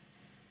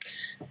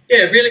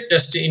 Yeah, really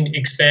just in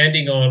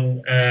expanding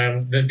on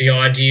the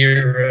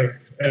idea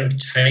of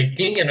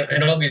taping,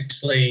 and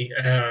obviously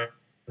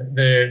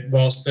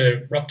whilst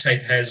the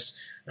Rocktape has,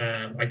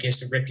 I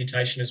guess, a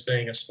reputation as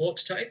being a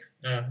sports tape,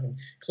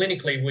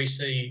 clinically we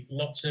see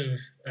lots of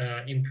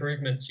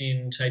improvements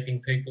in taping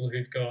people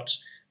who've got,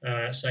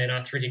 say, an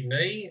arthritic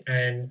knee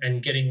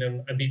and getting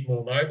them a bit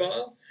more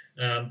mobile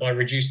by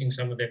reducing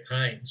some of their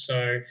pain.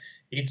 So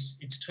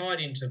it's tied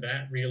into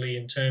that really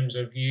in terms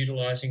of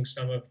utilising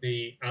some of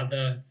the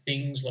other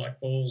things like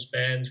balls,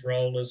 bands,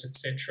 rollers,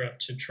 etc.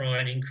 to try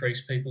and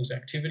increase people's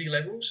activity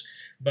levels.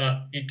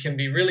 But it can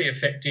be really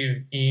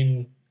effective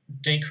in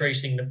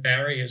decreasing the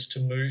barriers to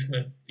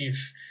movement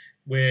if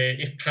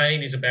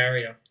pain is a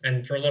barrier,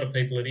 and for a lot of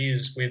people it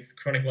is with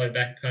chronic low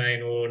back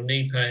pain or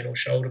knee pain or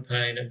shoulder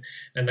pain,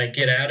 and they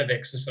get out of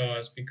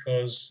exercise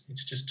because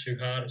it's just too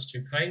hard, it's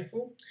too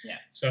painful. Yeah.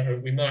 So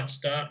we might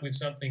start with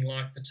something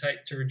like the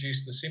tape to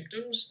reduce the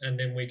symptoms, and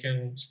then we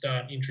can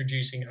start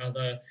introducing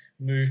other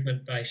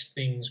movement-based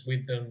things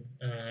with them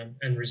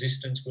and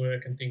resistance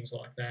work and things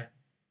like that.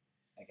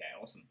 Okay,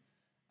 awesome.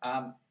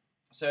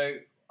 So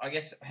I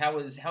guess how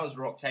is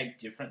Rocktape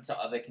different to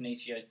other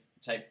kinesio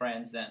tape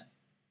brands then?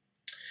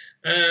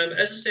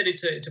 As I said,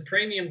 it's a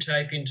premium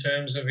tape in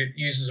terms of it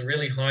uses a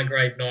really high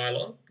grade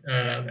nylon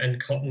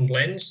and cotton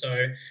blend.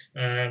 So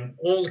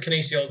all the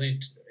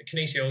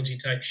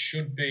kinesiology tapes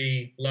should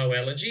be low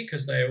allergy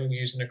because they all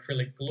use an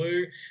acrylic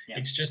glue. Yeah.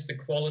 It's just the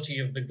quality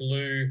of the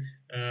glue.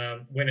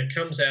 When it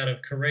comes out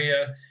of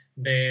Korea,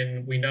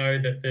 then we know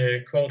that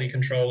the quality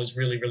control is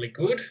really, really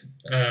good.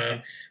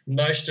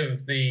 Most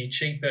of the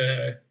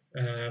cheaper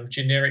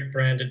generic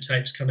branded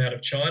tapes come out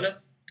of China.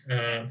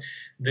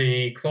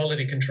 The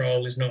quality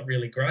control is not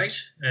really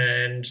great,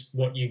 and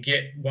what you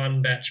get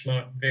one batch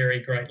might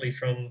vary greatly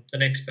from the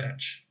next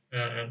batch.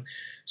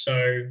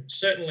 So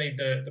certainly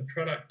the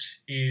product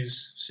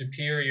is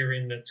superior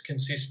in that it's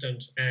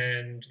consistent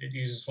and it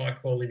uses high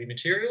quality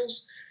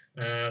materials.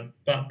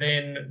 But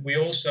then we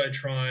also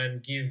try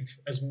and give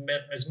as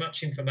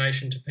much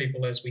information to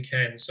people as we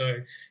can.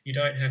 So you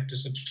don't have to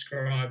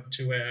subscribe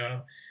to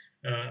our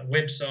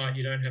website,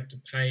 you don't have to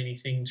pay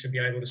anything to be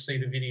able to see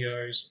the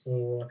videos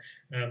or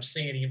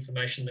see any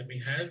information that we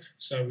have.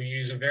 So we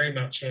use a very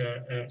much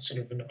a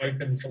sort of an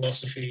open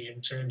philosophy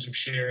in terms of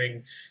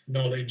sharing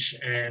knowledge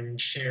and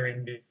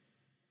sharing the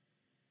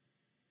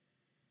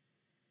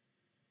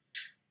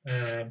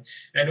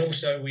and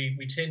also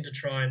we tend to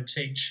try and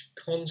teach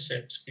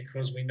concepts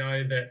because we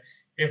know that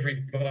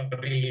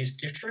everybody is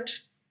different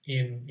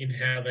in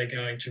how they're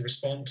going to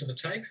respond to the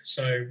tape.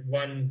 So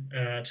one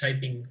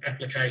taping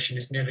application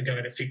is never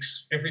going to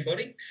fix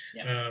everybody.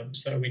 Yeah.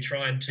 So we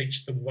try and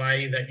teach the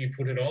way that you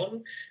put it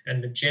on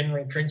and the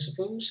general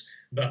principles,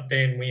 but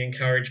then we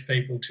encourage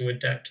people to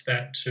adapt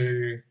that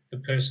to the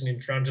person in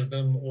front of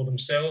them or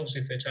themselves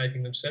if they're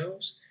taping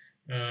themselves.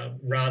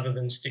 Rather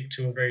than stick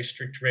to a very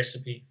strict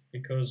recipe,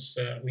 because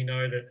we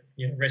know that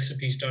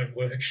recipes don't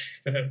work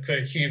for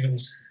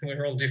humans.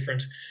 We're all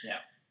different. Yeah,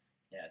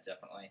 yeah,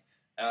 definitely.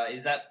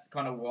 Is that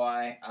kind of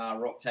why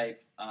Rocktape,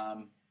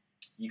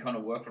 you kind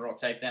of work for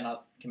Rocktape then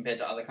compared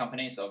to other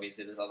companies?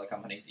 Obviously, there's other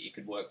companies that you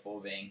could work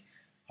for being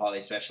highly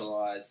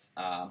specialised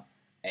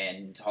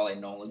and highly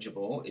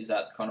knowledgeable. Is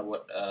that kind of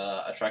what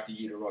attracted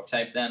you to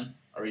Rocktape then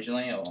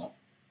originally, or...?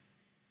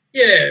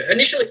 Yeah,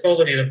 initially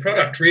quality of the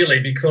product really,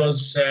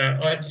 because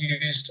I'd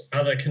used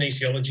other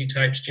kinesiology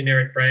tapes,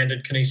 generic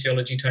branded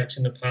kinesiology tapes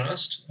in the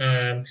past.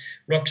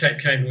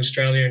 Rocktape came to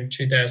Australia in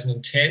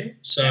 2010,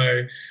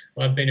 so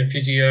I've been a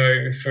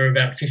physio for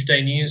about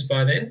 15 years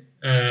by then,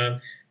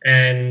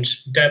 and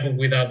dabbled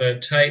with other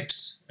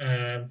tapes.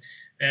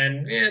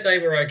 And yeah, they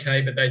were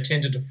okay, but they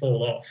tended to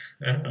fall off.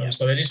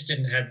 So they just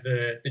didn't have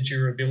the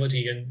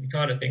durability. And you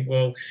kind of think,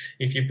 well,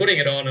 if you're putting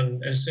it on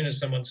and as soon as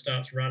someone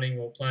starts running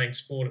or playing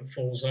sport, it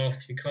falls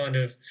off, you kind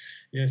of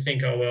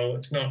think, oh, well,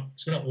 it's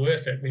not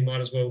worth it. We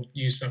might as well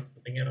use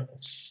something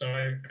else.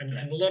 So,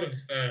 and a lot of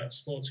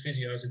sports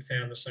physios had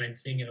found the same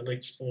thing in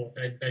elite sport.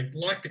 They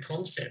like the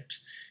concept.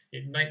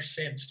 It makes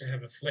sense to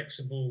have a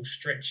flexible,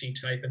 stretchy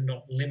tape and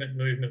not limit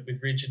movement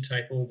with rigid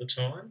tape all the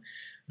time.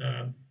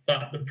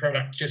 But the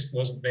product just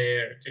wasn't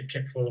there. It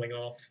kept falling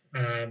off.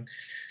 I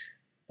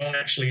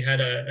actually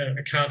had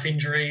a calf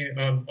injury.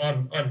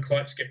 I'm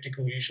quite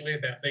sceptical usually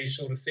about these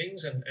sort of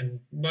things,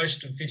 and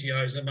most of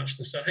physios are much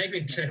the same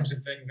in terms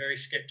of being very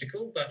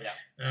sceptical. But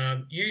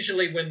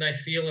usually when they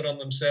feel it on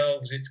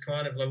themselves, it's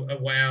kind of a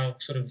wow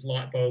sort of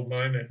light bulb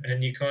moment,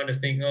 and you kind of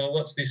think, oh,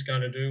 what's this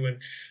going to do? And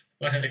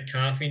I had a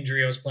calf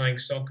injury. I was playing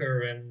soccer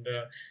and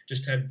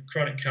just had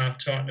chronic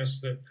calf tightness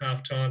that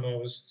half time I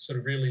was sort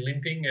of really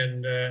limping,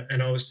 and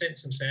I was sent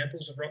some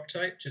samples of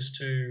Rocktape just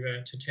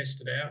to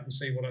test it out and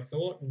see what I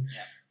thought. And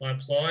I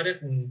applied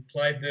it and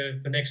played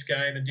the next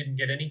game and didn't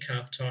get any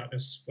calf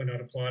tightness when I'd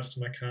applied it to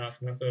my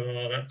calf. And I thought,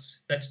 oh,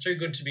 that's too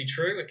good to be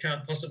true. It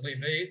can't possibly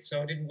be it.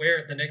 So I didn't wear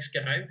it the next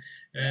game,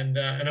 and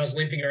I was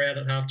limping around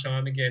at half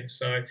time again.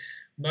 So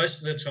most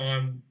of the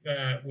time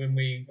when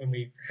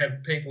we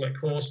have people at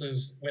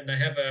courses, when they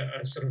have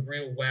a sort of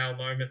real wow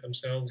moment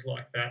themselves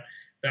like that,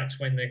 that's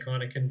when they're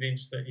kind of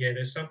convinced that, yeah,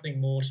 there's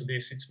something more to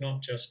this. It's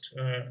not just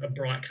a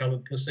bright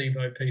coloured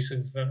placebo piece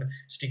of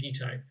sticky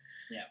tape.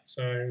 Yeah.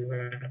 So,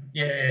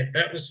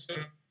 that was sort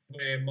of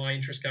where my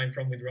interest came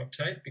from with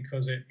Rocktape,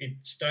 because it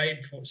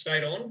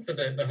stayed on for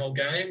the whole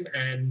game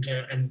and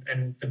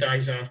the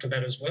days after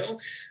that as well,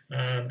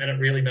 and it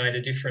really made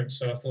a difference.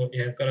 So I thought,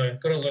 yeah, I've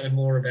got to learn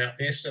more about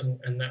this,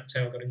 and that's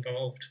how I got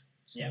involved.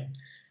 So,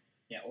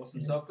 yeah,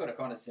 awesome. So I've got a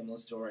kind of similar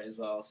story as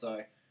well.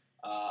 So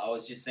I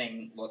was just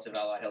seeing lots of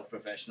allied health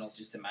professionals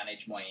just to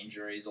manage my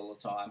injuries all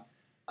the time,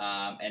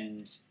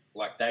 and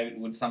like they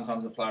would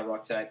sometimes apply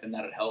Rocktape and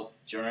that'd help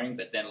during,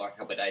 but then like a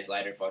couple of days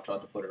later, if I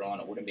tried to put it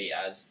on, it wouldn't be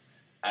as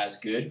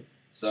good.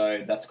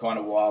 So that's kind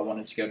of why I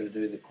wanted to go to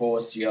do the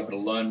course, to be able to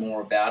learn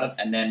more about it.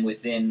 And then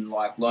within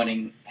like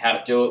learning how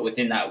to do it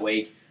within that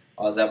week,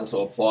 I was able to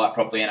apply it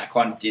properly, and I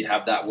kind of did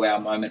have that wow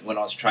moment when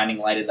I was training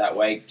later that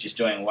week, just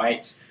doing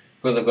weights.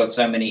 Because I've got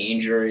so many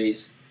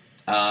injuries,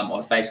 I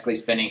was basically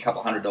spending a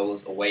couple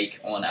 $100 a week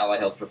on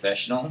allied health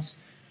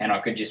professionals, and I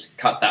could just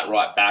cut that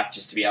right back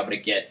just to be able to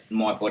get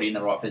my body in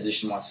the right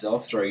position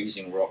myself through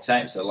using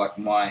Rocktape. So like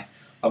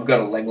I've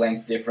got a leg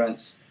length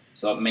difference,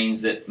 so it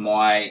means that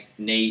my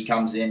knee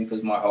comes in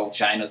because my whole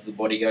chain of the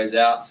body goes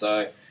out.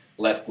 So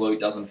left glute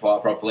doesn't fire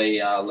properly,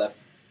 right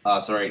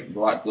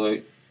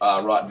glute,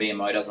 right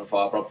VMO doesn't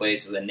fire properly,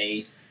 so the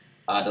knees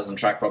doesn't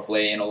track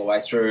properly, and all the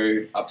way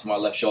through up to my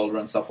left shoulder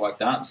and stuff like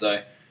that.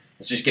 So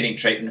it's just getting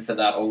treatment for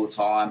that all the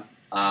time,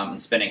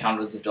 and spending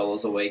hundreds of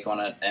dollars a week on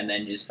it, and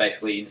then just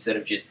basically, instead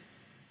of just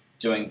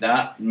doing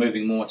that,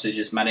 moving more to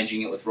just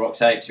managing it with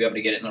Rocktape to be able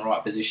to get it in the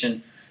right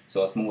position.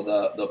 So it's more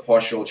the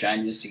postural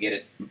changes to get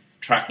it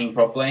tracking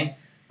properly.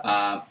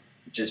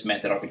 Just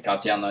meant that I could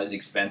cut down those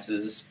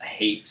expenses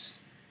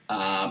heaps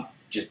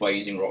just by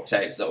using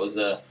Rocktape. So it was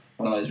one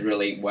of those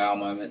really wow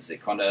moments that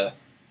kind of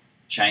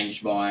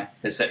changed my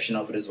perception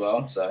of it as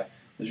well. So it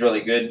was really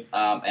good,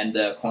 and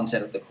the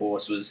content of the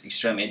course was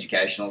extremely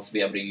educational to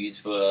be able to use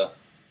for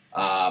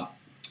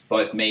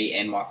both me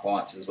and my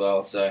clients as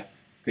well. So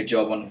good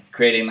job on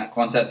creating that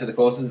content for the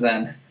courses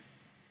then.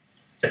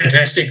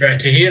 Fantastic, great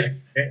to hear.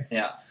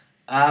 Yeah.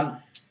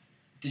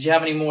 Did you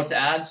have any more to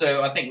add?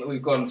 So I think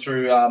we've gone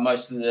through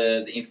most of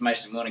the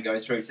information we want to go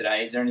through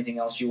today. Is there anything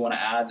else you want to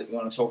add that we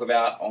want to talk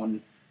about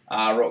on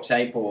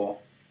Rocktape or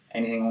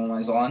anything along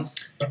those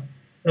lines?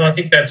 Well, I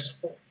think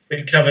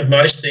we covered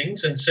most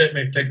things, and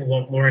certainly if people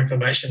want more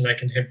information, they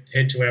can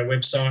head to our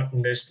website,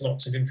 and there's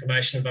lots of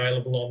information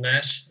available on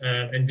that,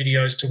 and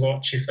videos to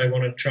watch if they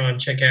want to try and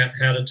check out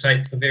how to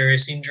tape for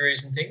various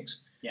injuries and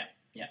things. Yeah,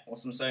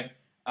 awesome. So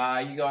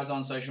you guys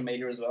on social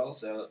media as well,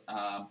 so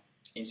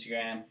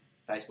Instagram,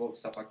 Facebook,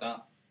 stuff like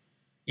that?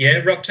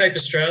 Yeah, Rocktape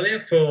Australia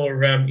for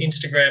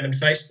Instagram and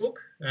Facebook,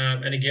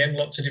 and again,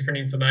 lots of different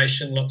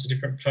information, lots of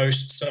different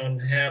posts on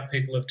how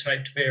people have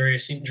taped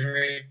various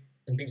injuries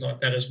and things like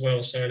that as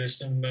well. So there's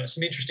some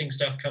interesting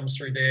stuff comes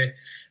through there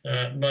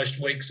most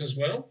weeks as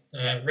well.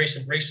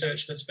 Recent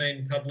research that's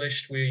been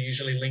published, we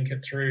usually link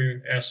it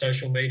through our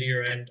social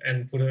media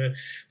and put a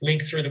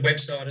link through the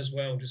website as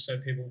well, just so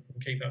people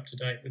can keep up to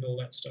date with all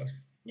that stuff.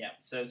 Yeah,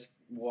 so it's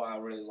why I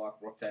really like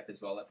Rocktape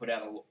as well. They put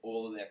out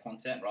all of their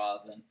content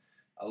rather than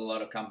a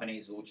lot of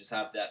companies will just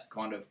have that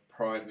kind of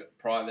private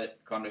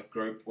kind of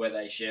group where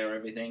they share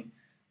everything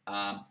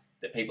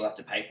that people have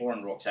to pay for,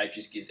 and Rocktape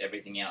just gives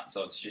everything out.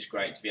 So it's just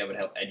great to be able to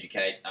help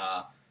educate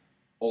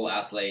all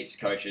athletes,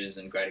 coaches,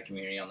 and greater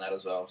community on that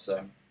as well.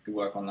 So good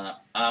work on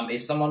that.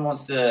 If someone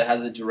has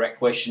a direct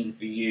question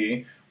for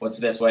you, what's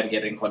the best way to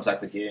get in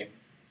contact with you?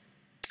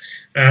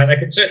 They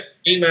can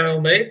email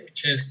me,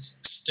 which is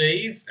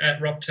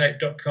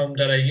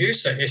steve@rocktape.com.au,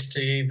 so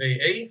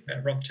STEVE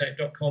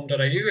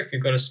 @rocktape.com.au if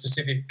you've got a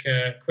specific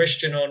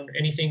question on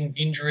anything,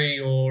 injury,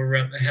 or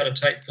how to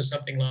tape for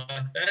something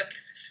like that.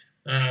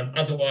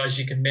 Otherwise,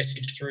 you can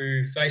message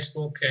through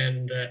Facebook,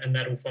 and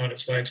that'll find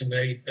its way to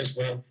me as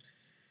well.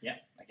 Yeah,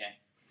 okay.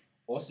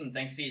 Awesome.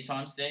 Thanks for your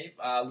time, Steve.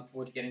 Look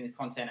forward to getting this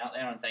content out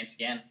there, and thanks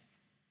again.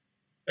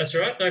 That's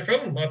all right, no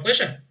problem. My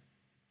pleasure.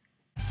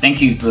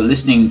 Thank you for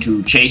listening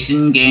to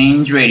Chasing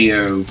Gains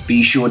Radio.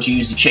 Be sure to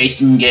use the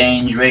Chasing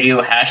Gains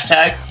Radio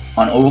hashtag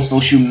on all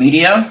social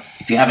media.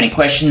 If you have any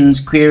questions,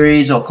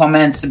 queries, or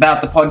comments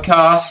about the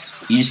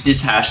podcast, use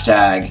this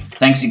hashtag.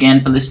 Thanks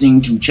again for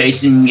listening to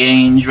Chasing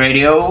Gains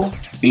Radio.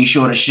 Be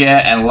sure to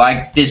share and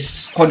like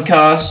this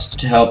podcast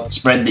to help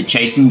spread the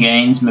Chasing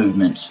Gains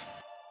movement.